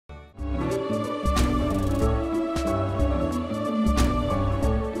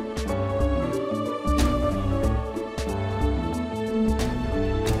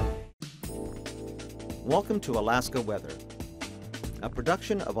Welcome to Alaska Weather, a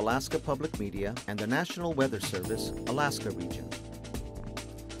production of Alaska Public Media and the National Weather Service, Alaska Region.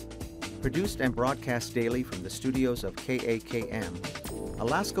 Produced and broadcast daily from the studios of KAKM,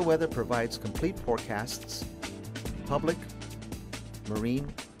 Alaska Weather provides complete forecasts, public, marine,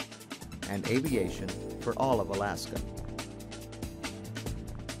 and aviation for all of Alaska.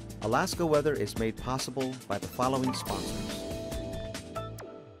 Alaska Weather is made possible by the following sponsors.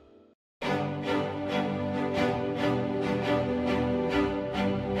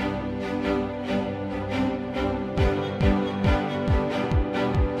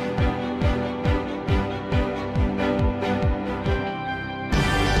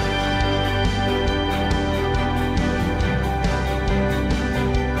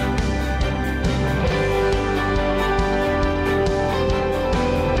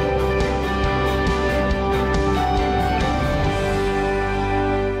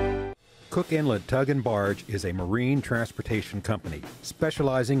 Cook Inlet Tug and Barge is a marine transportation company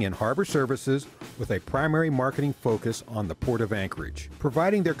specializing in harbor services with a primary marketing focus on the Port of Anchorage,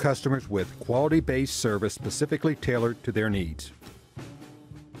 providing their customers with quality-based service specifically tailored to their needs.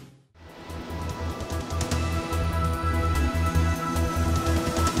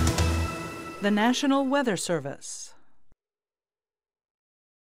 The National Weather Service.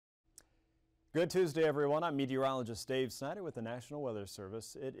 Good Tuesday, everyone. I'm meteorologist Dave Snyder with the National Weather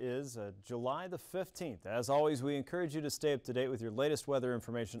Service. It is July the 15th. As always, we encourage you to stay up to date with your latest weather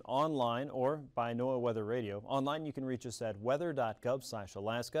information online or by NOAA Weather Radio. Online, you can reach us at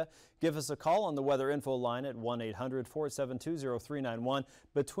weather.gov/Alaska. Give us a call on the weather info line at 1-800-472-0391.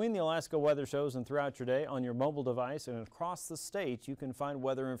 Between the Alaska weather shows and throughout your day on your mobile device and across the state, you can find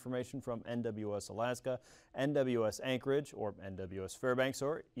weather information from NWS Alaska, NWS Anchorage, or NWS Fairbanks,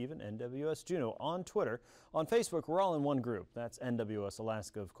 or even NWS Juneau. On Twitter. On Facebook, we're all in one group. That's NWS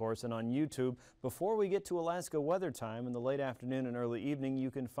Alaska, of course. And on YouTube, before we get to Alaska weather time in the late afternoon and early evening,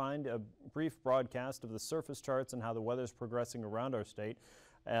 you can find a brief broadcast of the surface charts and how the weather is progressing around our state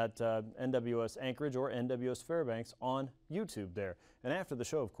at NWS Anchorage or NWS Fairbanks on YouTube there. And after the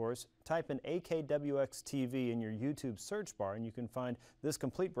show, of course, type in AKWX TV in your YouTube search bar and you can find this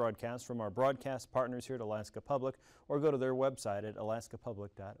complete broadcast from our broadcast partners here at Alaska Public, or go to their website at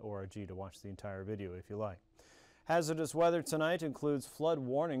alaskapublic.org to watch the entire video if you like. Hazardous weather tonight includes flood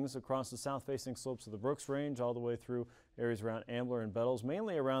warnings across the south-facing slopes of the Brooks Range all the way through areas around Ambler and Bettles,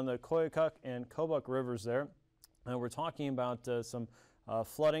 mainly around the Koyukuk and Kobuk rivers there. We're talking about some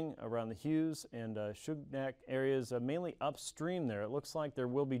flooding around the Hughes and Shugnak areas, mainly upstream there. It looks like there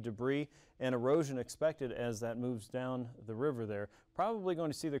will be debris and erosion expected as that moves down the river there. Probably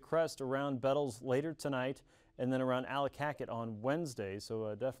going to see the crest around Bettles later tonight and then around Allakaket on Wednesday.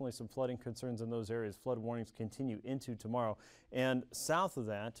 So definitely some flooding concerns in those areas. Flood warnings continue into tomorrow. And south of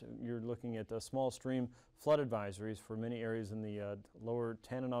that, you're looking at small stream flood advisories for many areas in the lower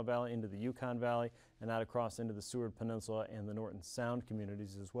Tanana Valley into the Yukon Valley and out across into the Seward Peninsula and the Norton Sound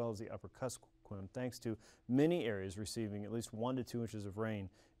communities, as well as the upper Kuskokwim, thanks to many areas receiving at least 1 to 2 inches of rain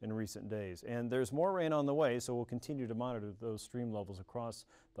in recent days. And there's more rain on the way, so we'll continue to monitor those stream levels across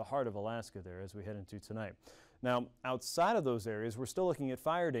the heart of Alaska there as we head into tonight. Now, outside of those areas, we're still looking at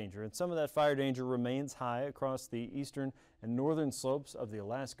fire danger, and some of that fire danger remains high across the eastern and northern slopes of the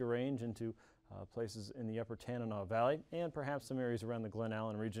Alaska Range into places in the upper Tanana Valley and perhaps some areas around the Glen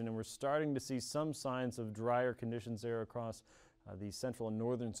Allen region. And we're starting to see some signs of drier conditions there across the central and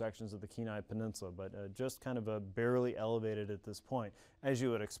northern sections of the Kenai Peninsula, but just kind of barely elevated at this point, as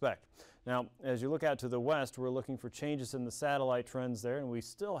you would expect. Now, as you look out to the west, we're looking for changes in the satellite trends there, and we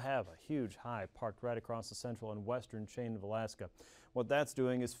still have a huge high parked right across the central and western chain of Alaska. What that's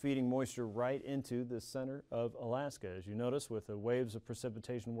doing is feeding moisture right into the center of Alaska. As you notice, with the waves of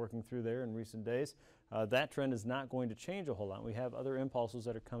precipitation working through there in recent days, that trend is not going to change a whole lot. We have other impulses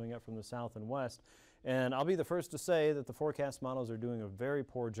that are coming up from the south and west. And I'll be the first to say that the forecast models are doing a very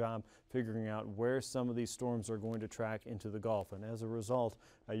poor job figuring out where some of these storms are going to track into the Gulf. And as a result,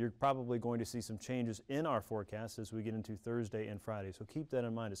 you're probably going to see some changes in our forecast as we get into Thursday and Friday. So keep that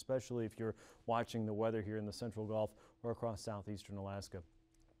in mind, especially if you're watching the weather here in the Central Gulf or across southeastern Alaska.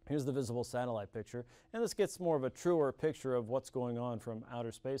 Here's the visible satellite picture, and this gets more of a truer picture of what's going on from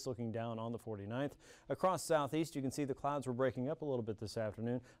outer space looking down on the 49th. Across southeast, you can see the clouds were breaking up a little bit this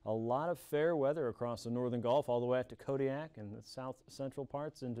afternoon. A lot of fair weather across the northern Gulf all the way up to Kodiak and the south central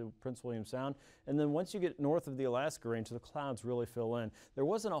parts into Prince William Sound. And then once you get north of the Alaska Range, the clouds really fill in. There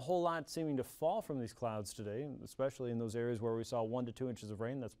wasn't a whole lot seeming to fall from these clouds today, especially in those areas where we saw 1 to 2 inches of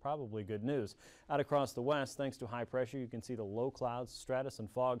rain. That's probably good news. Out across the west, thanks to high pressure, you can see the low clouds, stratus and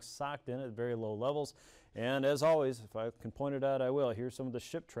fog fog socked in at very low levels. And as always, if I can point it out, I will. Here's some of the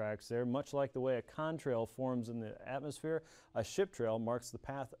ship tracks there. Much like the way a contrail forms in the atmosphere, a ship trail marks the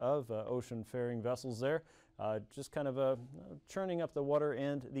path of ocean-faring vessels there. Just kind of churning up the water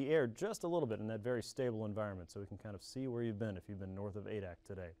and the air just a little bit in that very stable environment, so we can kind of see where you've been if you've been north of Adak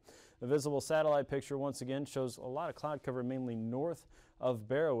today. The visible satellite picture once again shows a lot of cloud cover mainly north of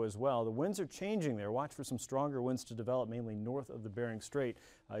Barrow as well. The winds are changing there. Watch for some stronger winds to develop mainly north of the Bering Strait.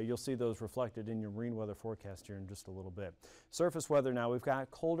 You'll see those reflected in your marine weather forecast here in just a little bit. Surface weather now. We've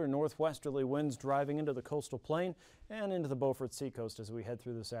got colder northwesterly winds driving into the coastal plain and into the Beaufort Seacoast as we head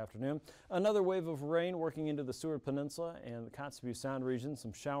through this afternoon. Another wave of rain working into the Seward Peninsula and the Kotzebue Sound region.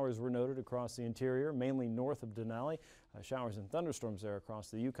 Some showers were noted across the interior, mainly north of Denali. Showers and thunderstorms there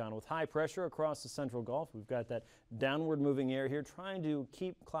across the Yukon with high pressure across the Central Gulf. We've got that downward moving air here trying to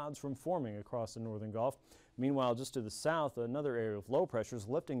keep clouds from forming across the northern Gulf. Meanwhile, just to the south, another area of low pressure is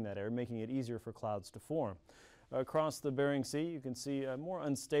lifting that air, making it easier for clouds to form. Across the Bering Sea, you can see more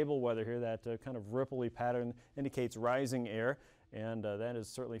unstable weather here. That kind of ripply pattern indicates rising air, and that is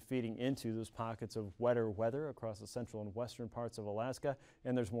certainly feeding into those pockets of wetter weather across the central and western parts of Alaska,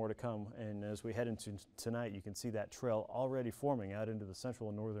 and there's more to come. And as we head into tonight, you can see that trail already forming out into the central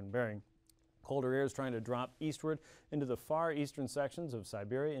and northern Bering. Colder air is trying to drop eastward into the far eastern sections of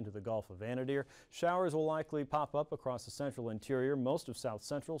Siberia into the Gulf of Anadyr. Showers will likely pop up across the central interior. Most of south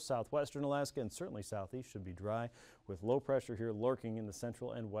central, southwestern Alaska, and certainly southeast should be dry, with low pressure here lurking in the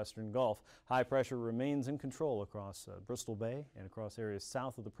central and western Gulf. High pressure remains in control across Bristol Bay and across areas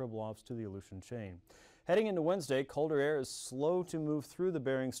south of the Pribilofs to the Aleutian Chain. Heading into Wednesday, colder air is slow to move through the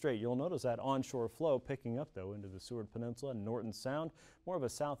Bering Strait. You'll notice that onshore flow picking up, though, into the Seward Peninsula and Norton Sound. More of a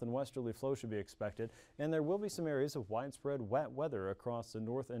south and westerly flow should be expected, and there will be some areas of widespread wet weather across the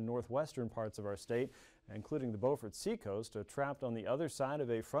north and northwestern parts of our state, including the Beaufort Seacoast, trapped on the other side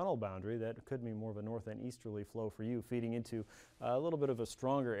of a frontal boundary that could mean more of a north and easterly flow for you, feeding into a little bit of a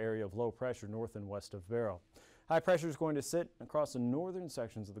stronger area of low pressure north and west of Barrow. High pressure is going to sit across the northern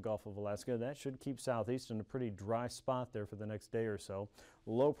sections of the Gulf of Alaska. That should keep southeast in a pretty dry spot there for the next day or so.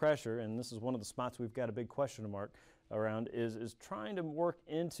 Low pressure, and this is one of the spots we've got a big question mark around, is trying to work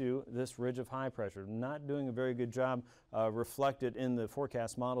into this ridge of high pressure. Not doing a very good job reflected in the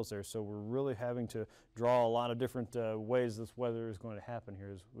forecast models there, so we're really having to draw a lot of different ways this weather is going to happen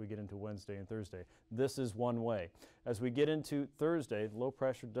here as we get into Wednesday and Thursday. This is one way. As we get into Thursday, low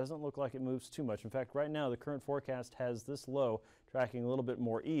pressure doesn't look like it moves too much. In fact, right now the current forecast has this low tracking a little bit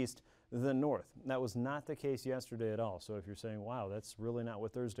more east than north. That was not the case yesterday at all. So if you're saying, wow, that's really not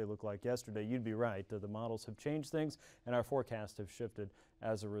what Thursday looked like yesterday, you'd be right. The models have changed things and our forecasts have shifted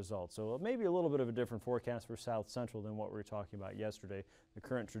as a result. So maybe a little bit of a different forecast for south central than what we were talking about yesterday. The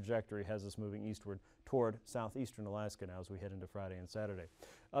current trajectory has us moving eastward toward southeastern Alaska now as we head into Friday and Saturday.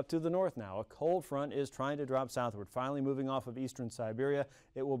 Up to the north now, a cold front is trying to drop southward, finally moving off of eastern Siberia.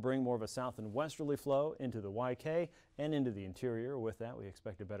 It will bring more of a south and westerly flow into the YK and into the interior. With that, we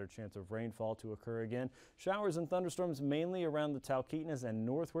expect a better chance of rainfall to occur again. Showers and thunderstorms mainly around the Talkeetnas and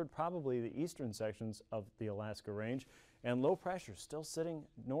northward, probably the eastern sections of the Alaska Range. And low pressure still sitting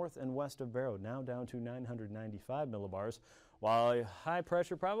north and west of Barrow, now down to 995 millibars, while a high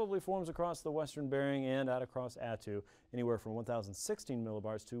pressure probably forms across the western Bering and out across Attu, anywhere from 1,016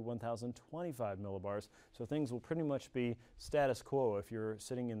 millibars to 1,025 millibars. So things will pretty much be status quo if you're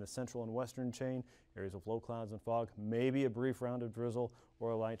sitting in the central and western chain, areas of low clouds and fog, maybe a brief round of drizzle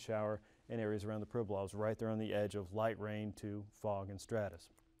or a light shower in areas around the Pribilofs, right there on the edge of light rain to fog and stratus.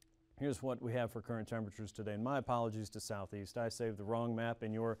 Here's what we have for current temperatures today. And my apologies to southeast. I saved the wrong map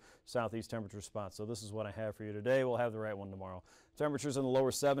in your southeast temperature spot. So this is what I have for you today. We'll have the right one tomorrow. Temperatures in the lower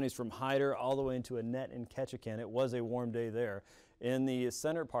 70s from Hyder all the way into Annette and Ketchikan. It was a warm day there. In the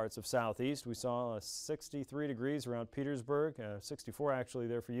center parts of southeast, we saw 63 degrees around Petersburg, 64 actually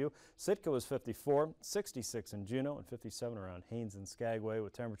there for you. Sitka was 54, 66 in Juneau, and 57 around Haines and Skagway,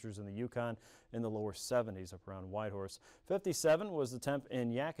 with temperatures in the Yukon in the lower 70s up around Whitehorse. 57 was the temp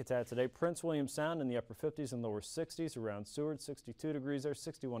in Yakutat today. Prince William Sound in the upper 50s and lower 60s around Seward, 62 degrees there,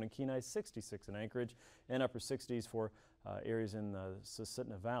 61 in Kenai, 66 in Anchorage, and upper 60s for areas in the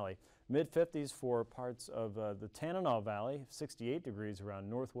Susitna Valley. Mid-50s for parts of the Tanana Valley, 68 degrees around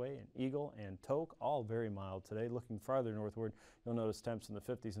Northway and Eagle and Tok, all very mild today. Looking farther northward, you'll notice temps in the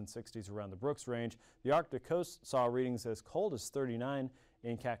 50s and 60s around the Brooks Range. The Arctic coast saw readings as cold as 39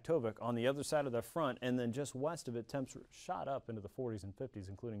 in Kaktovik on the other side of the front, and then just west of it, temps shot up into the 40s and 50s,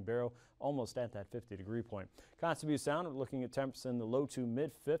 including Barrow, almost at that 50-degree point. Kotzebue Sound, we're looking at temps in the low to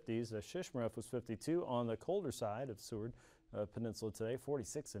mid-50s. Shishmaref was 52 on the colder side of Seward. Peninsula today,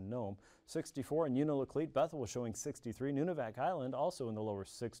 46 in Nome, 64 in Unalakleet. Bethel was showing 63. Nunivak Island also in the lower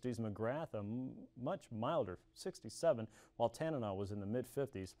 60s. McGrath much milder, 67, while Tanana was in the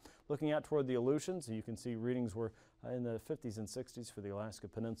mid-50s. Looking out toward the Aleutians, you can see readings were in the 50s and 60s for the Alaska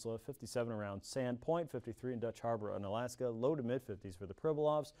Peninsula, 57 around Sand Point, 53 in Dutch Harbor in Alaska, low to mid-50s for the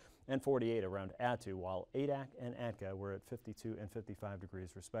Pribilovs, and 48 around Attu, while Adak and Atka were at 52 and 55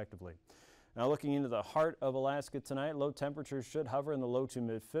 degrees respectively. Now looking into the heart of Alaska tonight, low temperatures should hover in the low to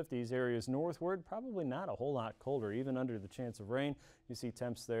mid-50s. Areas northward, probably not a whole lot colder, even under the chance of rain. You see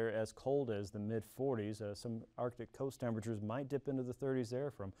temps there as cold as the mid-40s. Some Arctic coast temperatures might dip into the 30s there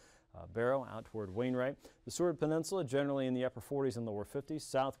from Barrow out toward Wainwright. The Seward Peninsula generally in the upper 40s and lower 50s.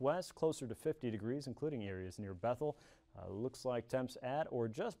 Southwest closer to 50 degrees, including areas near Bethel. Looks like temps at or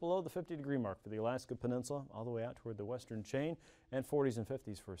just below the 50-degree mark for the Alaska Peninsula, all the way out toward the western chain, and 40s and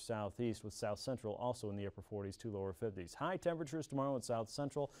 50s for southeast, with south central also in the upper 40s to lower 50s. High temperatures tomorrow in south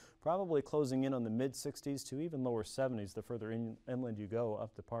central, probably closing in on the mid-60s to even lower 70s the further inland you go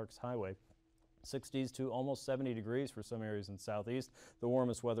up the Parks Highway. 60s to almost 70 degrees for some areas in southeast. The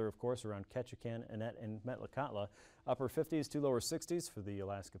warmest weather, of course, around Ketchikan, Annette, and Metlakatla. Upper 50s to lower 60s for the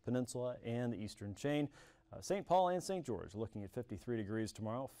Alaska Peninsula and the eastern chain. St. Paul and St. George looking at 53 degrees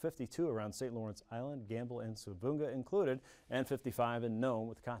tomorrow, 52 around St. Lawrence Island, Gamble and Savoonga included, and 55 in Nome,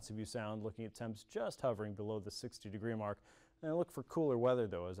 with Kotzebue Sound looking at temps just hovering below the 60-degree mark. And look for cooler weather,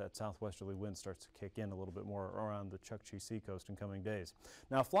 though, as that southwesterly wind starts to kick in a little bit more around the Chukchi Seacoast in coming days.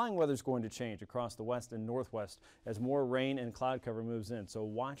 Now, flying weather is going to change across the west and northwest as more rain and cloud cover moves in. So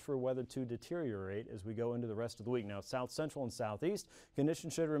watch for weather to deteriorate as we go into the rest of the week. Now, south central and southeast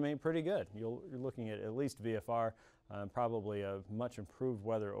conditions should remain pretty good. You're looking at least VFR, probably a much improved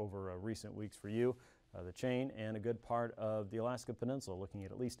weather over recent weeks for you. The chain and a good part of the Alaska Peninsula looking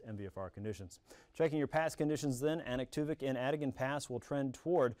at least MVFR conditions. Checking your pass conditions then, Anaktuvuk and Adigan Pass will trend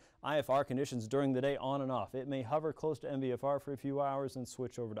toward IFR conditions during the day on and off. It may hover close to MVFR for a few hours and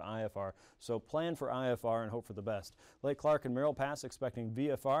switch over to IFR. So plan for IFR and hope for the best. Lake Clark and Merrill Pass expecting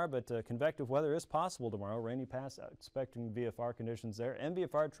VFR, but convective weather is possible tomorrow. Rainy Pass expecting VFR conditions there.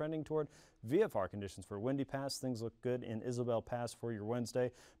 MVFR trending toward VFR conditions for Windy Pass. Things look good in Isabel Pass for your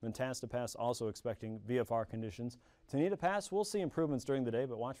Wednesday. Mentasta Pass also expecting VFR conditions. Tanita Pass will see improvements during the day,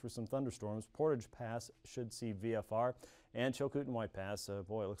 but watch for some thunderstorms. Portage Pass should see VFR. And Chilkoot and White Pass,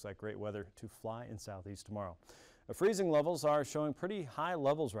 boy, it looks like great weather to fly in southeast tomorrow. Freezing levels are showing pretty high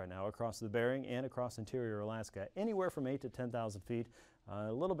levels right now across the Bering and across interior Alaska, anywhere from 8 to 10,000 feet.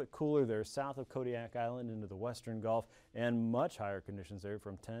 A little bit cooler there south of Kodiak Island into the western Gulf, and much higher conditions there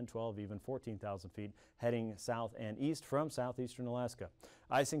from 10, 12, even 14,000 feet heading south and east from southeastern Alaska.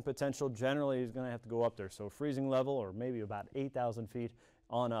 Icing potential generally is going to have to go up there, so freezing level or maybe about 8,000 feet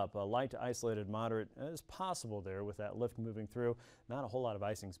on up. A light to isolated moderate is possible there with that lift moving through. Not a whole lot of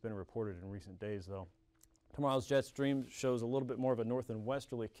icing has been reported in recent days, though. Tomorrow's jet stream shows a little bit more of a north and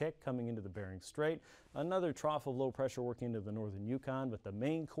westerly kick coming into the Bering Strait. Another trough of low pressure working into the northern Yukon, but the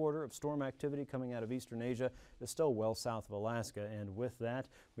main quarter of storm activity coming out of eastern Asia is still well south of Alaska, and with that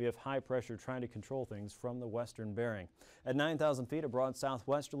we have high pressure trying to control things from the western Bering. At 9,000 feet, a broad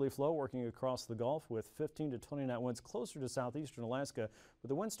southwesterly flow working across the Gulf with 15 to 20 knot winds closer to southeastern Alaska, but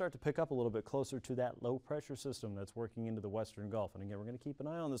the winds start to pick up a little bit closer to that low pressure system that's working into the western Gulf. And again, we're going to keep an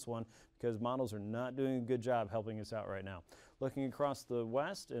eye on this one because models are not doing a good job helping us out right now. Looking across the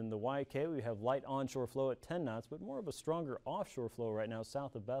west in the YK, we have light onshore flow at 10 knots, but more of a stronger offshore flow right now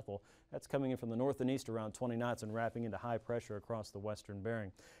south of Bethel. That's coming in from the north and east around 20 knots and wrapping into high pressure across the western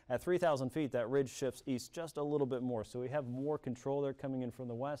Bering. At 3,000 feet, that ridge shifts east just a little bit more, so we have more control there coming in from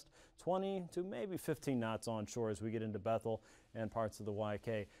the west, 20 to maybe 15 knots onshore as we get into Bethel and parts of the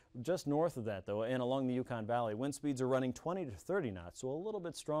YK. Just north of that, though, and along the Yukon Valley, wind speeds are running 20 to 30 knots, so a little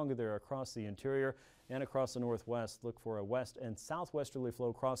bit stronger there across the interior and across the northwest. Look for a west and southwesterly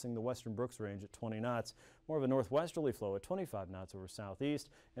flow crossing the western Brooks Range at 20 knots. More of a northwesterly flow at 25 knots over southeast,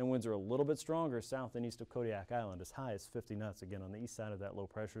 and winds are a little bit stronger south and east of Kodiak Island, as high as 50 knots again on the east side of that low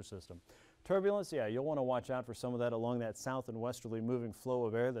pressure system. Turbulence, yeah, you'll want to watch out for some of that along that south and westerly moving flow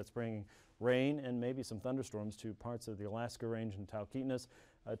of air that's bringing rain and maybe some thunderstorms to parts of the Alaska Range and Talkeetna.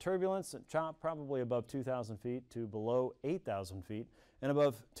 Turbulence, chop probably above 2,000 feet to below 8,000 feet and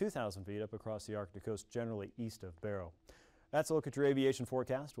above 2,000 feet up across the Arctic coast, generally east of Barrow. That's a look at your aviation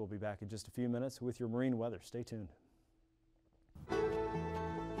forecast. We'll be back in just a few minutes with your marine weather. Stay tuned.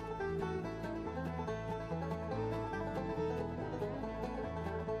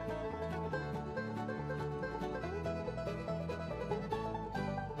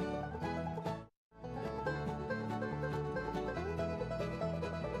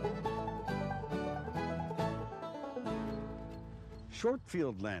 Short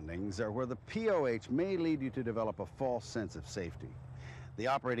field landings are where the POH may lead you to develop a false sense of safety. The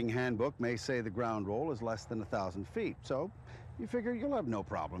operating handbook may say the ground roll is less than 1,000 feet, so you figure you'll have no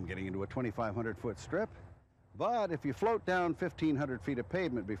problem getting into a 2,500-foot strip. But if you float down 1,500 feet of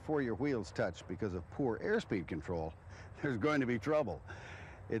pavement before your wheels touch because of poor airspeed control, there's going to be trouble.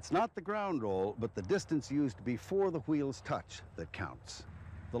 It's not the ground roll, but the distance used before the wheels touch that counts.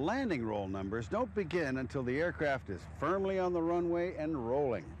 The landing roll numbers don't begin until the aircraft is firmly on the runway and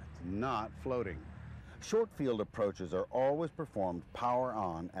rolling. It's not floating. Short field approaches are always performed power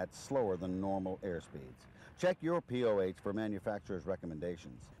on at slower than normal airspeeds. Check your POH for manufacturer's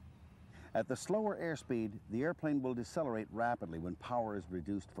recommendations. At the slower airspeed, the airplane will decelerate rapidly when power is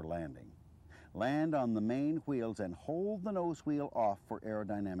reduced for landing. Land on the main wheels and hold the nose wheel off for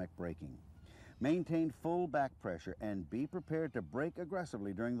aerodynamic braking. Maintain full back pressure and be prepared to brake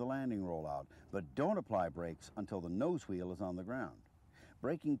aggressively during the landing rollout, but don't apply brakes until the nose wheel is on the ground.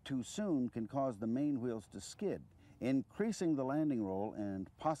 Braking too soon can cause the main wheels to skid, increasing the landing roll and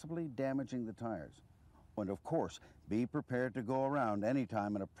possibly damaging the tires. And of course, be prepared to go around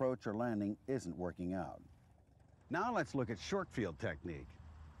anytime an approach or landing isn't working out. Now let's look at short field technique.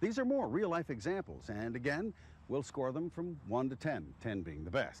 These are more real-life examples, and again, we'll score them from 1 to 10, 10 being the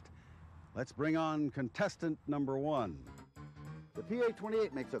best. Let's bring on contestant number 1. The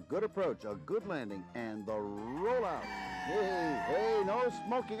PA-28 makes a good approach, a good landing, and the rollout. Hey, no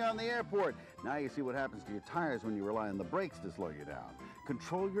smoking on the airport. Now you see what happens to your tires when you rely on the brakes to slow you down.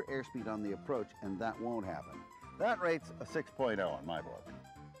 Control your airspeed on the approach, and that won't happen. That rate's a 6.0 on my book.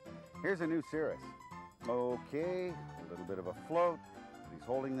 Here's a new Cirrus. Okay, a little bit of a float. He's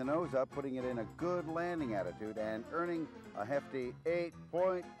holding the nose up, putting it in a good landing attitude, and earning a hefty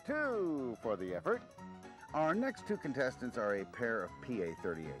 8.2 for the effort. Our next two contestants are a pair of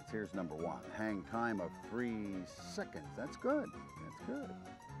PA-38s. Here's number 1. Hang time of 3 seconds. That's good. That's good.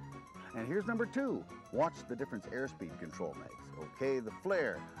 And here's number 2. Watch the difference airspeed control makes. Okay, the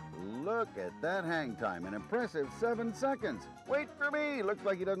flare. Look at that hang time. An impressive 7 seconds. Wait for me. Looks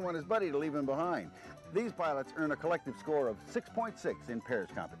like he doesn't want his buddy to leave him behind. These pilots earn a collective score of 6.6 in pairs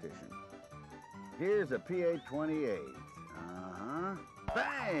competition. Here's a PA-28.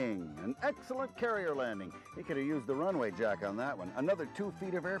 Bang! An excellent carrier landing. He could have used the runway jack on that one. Another 2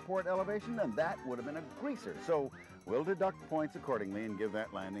 feet of airport elevation, and that would have been a greaser. So we'll deduct points accordingly and give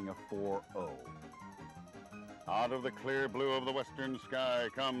that landing a 4.0. Out of the clear blue of the western sky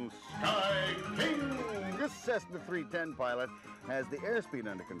comes Sky King! This Cessna 310 pilot has the airspeed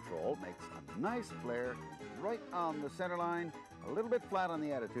under control, makes a nice flare right on the center line, a little bit flat on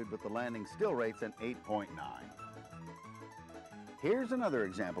the attitude, but the landing still rates an 8.9. Here's another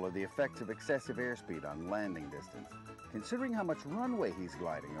example of the effects of excessive airspeed on landing distance. Considering how much runway he's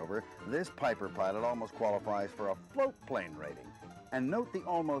gliding over, this Piper pilot almost qualifies for a float plane rating. And note the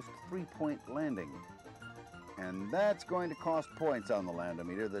almost 3-point landing. And that's going to cost points on the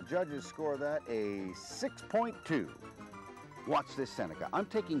Landometer. The judges score that a 6.2. Watch this, Seneca. I'm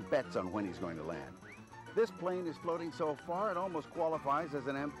taking bets on when he's going to land. This plane is floating so far it almost qualifies as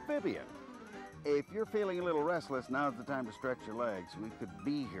an amphibian. If you're feeling a little restless, now's the time to stretch your legs. We could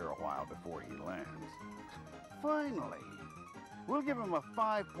be here a while before he lands. Finally, we'll give him a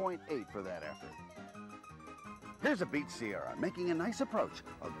 5.8 for that effort. Here's a Beech Sierra making a nice approach,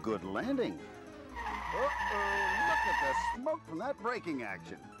 a good landing. Uh-oh, look at the smoke from that braking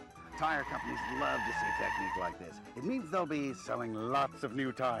action. Tire companies love to see technique like this. It means they'll be selling lots of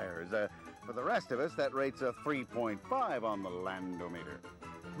new tires. For the rest of us, that rate's a 3.5 on the Landometer.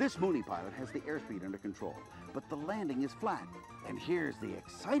 This Mooney pilot has the airspeed under control, but the landing is flat. And here's the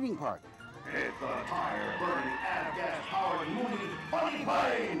exciting part. It's the tire-burning, avgas-powered Mooney funny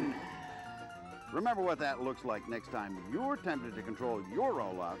plane! Remember what that looks like next time you're tempted to control your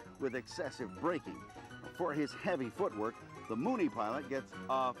rollout with excessive braking. For his heavy footwork, the Mooney pilot gets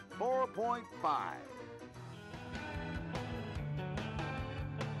a 4.5.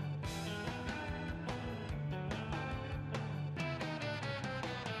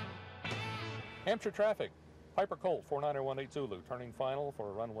 Hampshire traffic. Piper Colt 4918 Zulu, turning final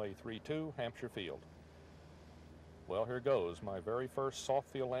for runway 32, Hampshire Field. Well, here goes, my very first soft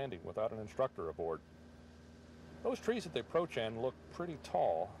field landing without an instructor aboard. Those trees at the approach end look pretty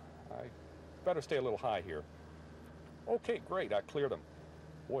tall. I better stay a little high here. Okay, great, I cleared them.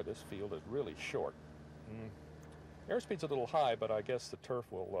 Boy, this field is really short. Airspeed's a little high, but I guess the turf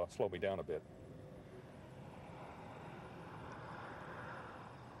will slow me down a bit.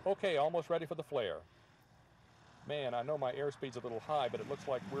 Okay, almost ready for the flare. Man, I know my airspeed's a little high, but it looks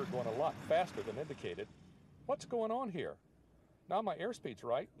like we're going a lot faster than indicated. What's going on here? Now my airspeed's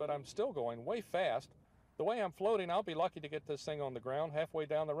right, but I'm still going way fast. The way I'm floating, I'll be lucky to get this thing on the ground halfway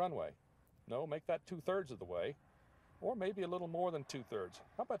down the runway. No, make that 2/3 of the way, or maybe a little more than 2/3.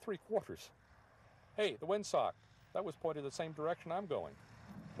 How about 3/4? Hey, the windsock, that was pointed the same direction I'm going.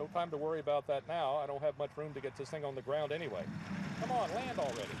 No time to worry about that now. I don't have much room to get this thing on the ground anyway. Come on, land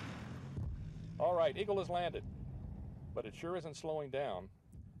already. All right, Eagle has landed, but it sure isn't slowing down.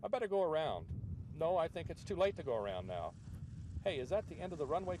 I better go around. No, I think it's too late to go around now. Hey, is that the end of the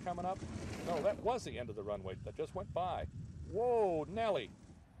runway coming up? No, that was the end of the runway that just went by. Whoa, Nelly.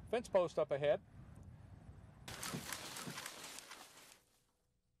 Fence post up ahead.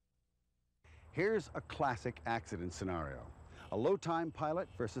 Here's a classic accident scenario. A low-time pilot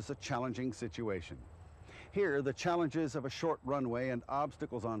versus a challenging situation. Here, the challenges of a short runway and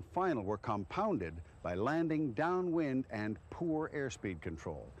obstacles on final were compounded by landing downwind and poor airspeed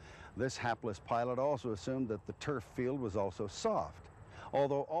control. This hapless pilot also assumed that the turf field was also soft.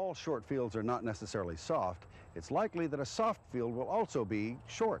 Although all short fields are not necessarily soft, it's likely that a soft field will also be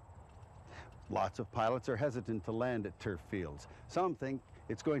short. Lots of pilots are hesitant to land at turf fields. Some think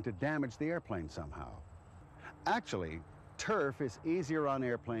it's going to damage the airplane somehow. Actually, turf is easier on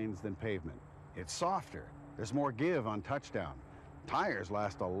airplanes than pavement. It's softer. There's more give on touchdown. Tires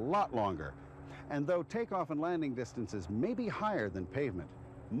last a lot longer. And though takeoff and landing distances may be higher than pavement,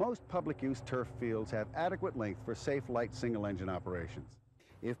 most public use turf fields have adequate length for safe light single engine operations.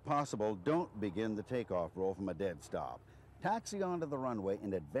 If possible, don't begin the takeoff roll from a dead stop. Taxi onto the runway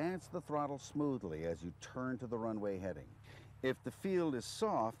and advance the throttle smoothly as you turn to the runway heading. If the field is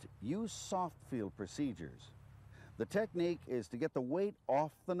soft, use soft field procedures. The technique is to get the weight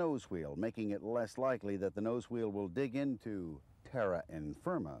off the nose wheel, making it less likely that the nose wheel will dig into terra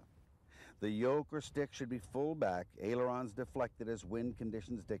infirma. The yoke or stick should be full back, ailerons deflected as wind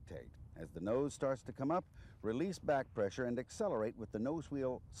conditions dictate. As the nose starts to come up, release back pressure and accelerate with the nose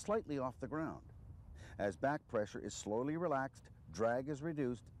wheel slightly off the ground. As back pressure is slowly relaxed, drag is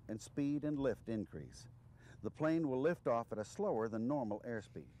reduced, and speed and lift increase. The plane will lift off at a slower than normal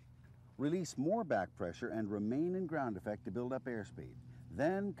airspeed. Release more back pressure and remain in ground effect to build up airspeed.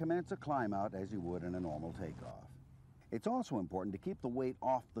 Then commence a climb out as you would in a normal takeoff. It's also important to keep the weight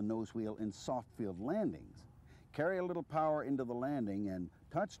off the nose wheel in soft field landings. Carry a little power into the landing and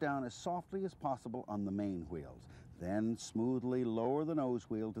touch down as softly as possible on the main wheels. Then smoothly lower the nose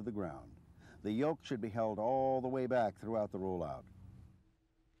wheel to the ground. The yoke should be held all the way back throughout the rollout.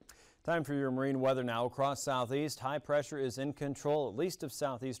 Time for your marine weather now. Across southeast, high pressure is in control, at least of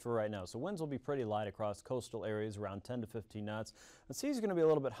southeast for right now. So winds will be pretty light across coastal areas, around 10 to 15 knots. The sea is going to be a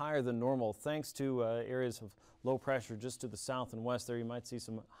little bit higher than normal thanks to areas of low pressure just to the south and west there. You might see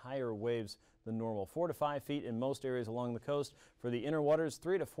some higher waves than normal. 4 to 5 feet in most areas along the coast. For the inner waters,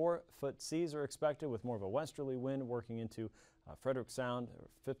 3 to 4 foot seas are expected with more of a westerly wind working into Frederick Sound,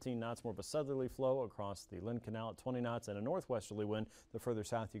 15 knots, more of a southerly flow across the Lynn Canal at 20 knots, and a northwesterly wind the further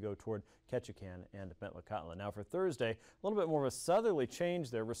south you go toward Ketchikan and Metlakatla. Now for Thursday, a little bit more of a southerly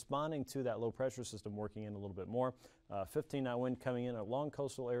change there, responding to that low pressure system working in a little bit more. 15-knot wind coming in along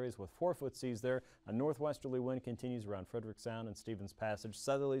coastal areas with 4 foot seas there. A northwesterly wind continues around Frederick Sound and Stevens Passage.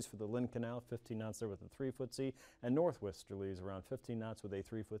 Southerlies for the Lynn Canal, 15 knots there with a 3 foot sea, and northwesterlies around 15 knots with a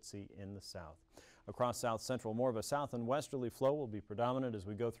 3 foot sea in the south. Across south central, more of a south and westerly flow will be predominant as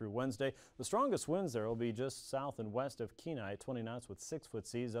we go through Wednesday. The strongest winds there will be just south and west of Kenai, 20 knots with 6 foot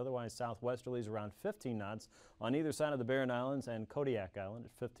seas. Otherwise, southwesterlies around 15 knots on either side of the Barren Islands and Kodiak Island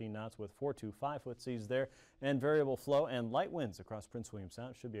at 15 knots with 4 to 5 foot seas there. And variable flow and light winds across Prince William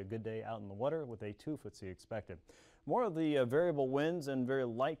Sound. Should be a good day out in the water with a 2 foot sea expected. More of the variable winds and very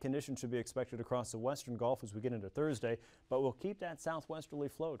light conditions should be expected across the western Gulf as we get into Thursday, but we'll keep that southwesterly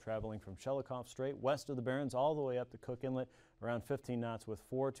flow traveling from Shelikof Strait west of the Barrens all the way up to Cook Inlet around 15 knots with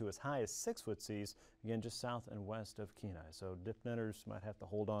 4 to as high as 6 foot seas, again just south and west of Kenai. So dip netters might have to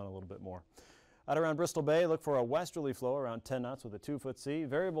hold on a little bit more. Out around Bristol Bay, look for a westerly flow around 10 knots with a 2 foot sea.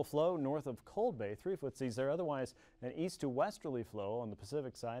 Variable flow north of Cold Bay, 3 foot seas there. Otherwise, an east to westerly flow on the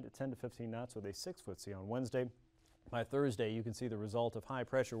Pacific side at 10 to 15 knots with a 6 foot sea on Wednesday. By Thursday, you can see the result of high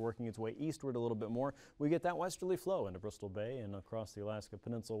pressure working its way eastward a little bit more. We get that westerly flow into Bristol Bay and across the Alaska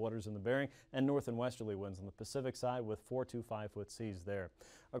Peninsula waters in the Bering, and north and westerly winds on the Pacific side with 4 to 5 foot seas there.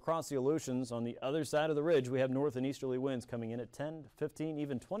 Across the Aleutians, on the other side of the ridge, we have north and easterly winds coming in at 10, 15,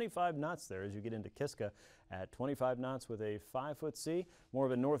 even 25 knots there as you get into Kiska at 25 knots with a 5 foot sea. More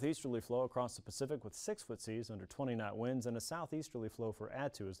of a northeasterly flow across the Pacific with 6 foot seas under 20 knot winds, and a southeasterly flow for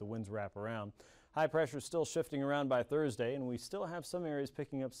Attu as the winds wrap around. High pressure is still shifting around by Thursday, and we still have some areas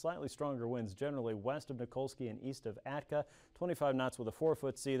picking up slightly stronger winds, generally west of Nikolsky and east of Atka. 25 knots with a 4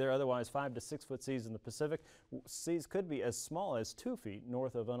 foot sea there, otherwise 5 to 6 foot seas in the Pacific. Seas could be as small as 2 feet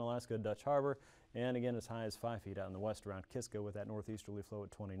north of Unalaska Dutch Harbor and again as high as 5 feet out in the west around Kiska with that northeasterly flow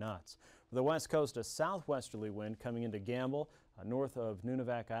at 20 knots. For the west coast, a southwesterly wind coming into Gamble, north of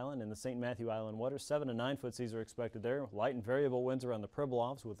Nunivak Island and the St. Matthew Island waters. 7 to 9 foot seas are expected there. Light and variable winds around the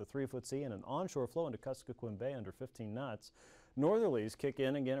Pribilofs with a 3-foot sea and an onshore flow into Kuskokwim Bay under 15 knots. Northerlies kick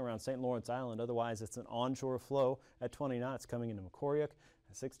in again around St. Lawrence Island. Otherwise, it's an onshore flow at 20 knots coming into Macoriac.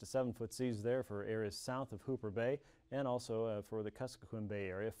 6 to 7 foot seas there for areas south of Hooper Bay, and also for the Kuskokwim Bay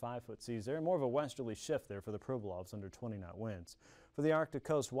area, 5-foot seas there. More of a westerly shift there for the Pribilofs under 20-knot winds. For the Arctic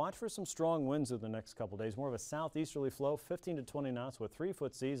coast, watch for some strong winds over the next couple days. More of a southeasterly flow, 15 to 20 knots with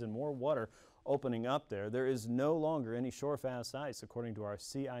 3-foot seas and more water opening up there. There is no longer any shore-fast ice, according to our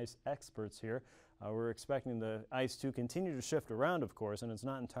sea ice experts here. We're expecting the ice to continue to shift around, of course, and it's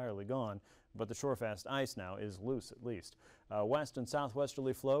not entirely gone, but the shore-fast ice now is loose at least. West and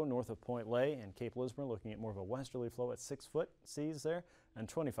southwesterly flow north of Point Lay and Cape Lisburne, looking at more of a westerly flow at 6-foot seas there and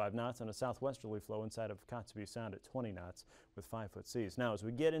 25 knots, and a southwesterly flow inside of Kotzebue Sound at 20 knots with 5-foot seas. Now, as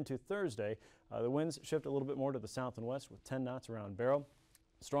we get into Thursday, the winds shift a little bit more to the south and west with 10 knots around Barrow.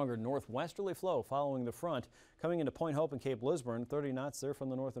 Stronger northwesterly flow following the front coming into Point Hope and Cape Lisburne. 30 knots there from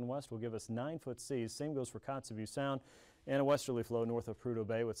the north and west will give us 9-foot seas. Same goes for Kotzebue Sound, and a westerly flow north of Prudhoe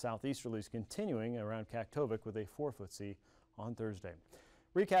Bay with southeasterlies continuing around Kaktovik with a 4-foot sea on Thursday.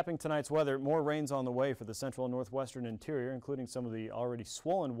 Recapping tonight's weather, more rains on the way for the central and northwestern interior, including some of the already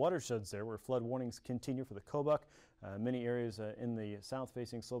swollen watersheds there where flood warnings continue for the Kobuk. Many areas in the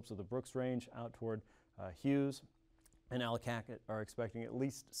south-facing slopes of the Brooks Range out toward Hughes and Ellicott are expecting at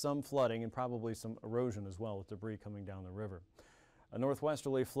least some flooding and probably some erosion as well with debris coming down the river. A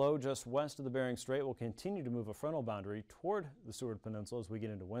northwesterly flow just west of the Bering Strait will continue to move a frontal boundary toward the Seward Peninsula as we get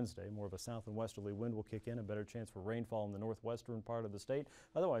into Wednesday. More of a south and westerly wind will kick in, a better chance for rainfall in the northwestern part of the state.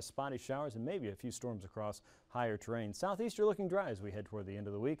 Otherwise, spotty showers and maybe a few storms across higher terrain. Southeast are looking dry as we head toward the end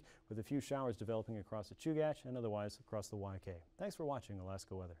of the week, with a few showers developing across the Chugach and otherwise across the YK. Thanks for watching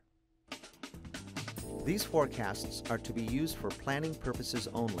Alaska Weather. These forecasts are to be used for planning purposes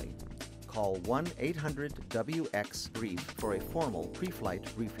only. Call 1-800-WX-BRIEF for a formal pre-flight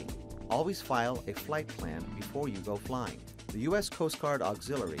briefing. Always file a flight plan before you go flying. The U.S. Coast Guard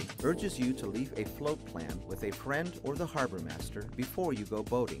Auxiliary urges you to leave a float plan with a friend or the harbor master before you go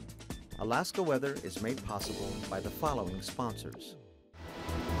boating. Alaska Weather is made possible by the following sponsors.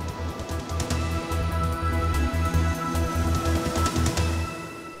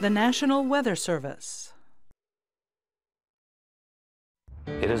 The National Weather Service.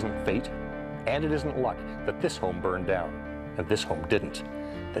 It isn't fate, and it isn't luck that this home burned down, and this home didn't.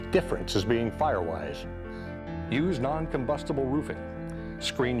 The difference is being FireWise. Use non-combustible roofing.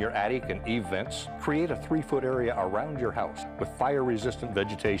 Screen your attic and eave vents. Create a 3-foot area around your house with fire-resistant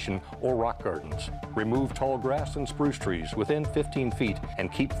vegetation or rock gardens. Remove tall grass and spruce trees within 15 feet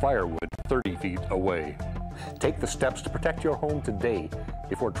and keep firewood 30 feet away. Take the steps to protect your home today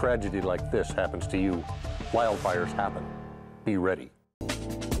before tragedy like this happens to you. Wildfires happen. Be ready.